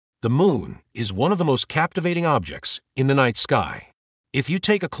The moon is one of the most captivating objects in the night sky. If you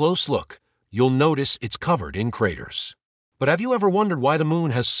take a close look, you'll notice it's covered in craters. But have you ever wondered why the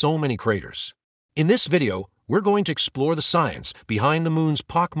moon has so many craters? In this video, we're going to explore the science behind the moon's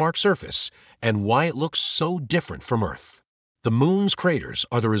pockmarked surface and why it looks so different from Earth. The moon's craters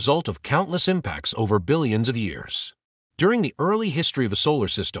are the result of countless impacts over billions of years. During the early history of the solar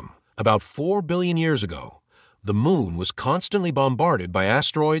system, about 4 billion years ago, the moon was constantly bombarded by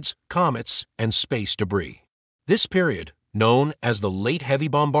asteroids, comets, and space debris. This period, known as the Late Heavy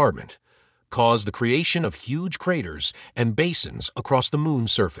Bombardment, caused the creation of huge craters and basins across the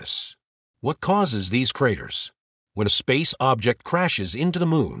moon's surface. What causes these craters? When a space object crashes into the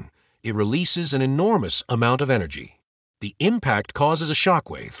moon, it releases an enormous amount of energy. The impact causes a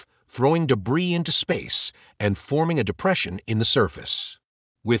shockwave, throwing debris into space and forming a depression in the surface.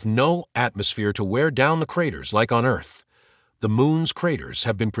 With no atmosphere to wear down the craters like on Earth, the moon's craters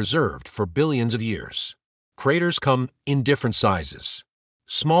have been preserved for billions of years. Craters come in different sizes.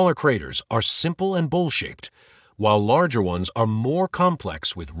 Smaller craters are simple and bowl-shaped, while larger ones are more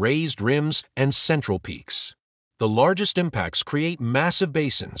complex with raised rims and central peaks. The largest impacts create massive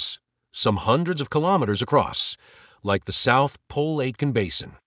basins, some hundreds of kilometers across, like the South Pole Aitken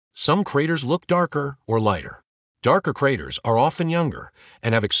Basin. Some craters look darker or lighter. Darker craters are often younger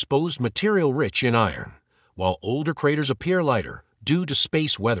and have exposed material rich in iron, while older craters appear lighter due to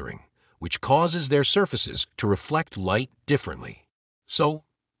space weathering, which causes their surfaces to reflect light differently. So,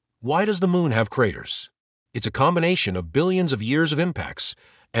 why does the moon have craters? It's a combination of billions of years of impacts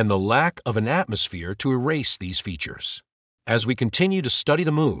and the lack of an atmosphere to erase these features. As we continue to study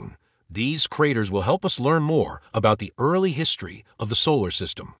the moon, these craters will help us learn more about the early history of the solar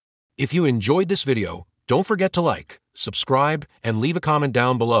system. If you enjoyed this video, don't forget to like, subscribe, and leave a comment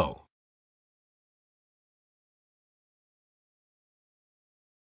down below.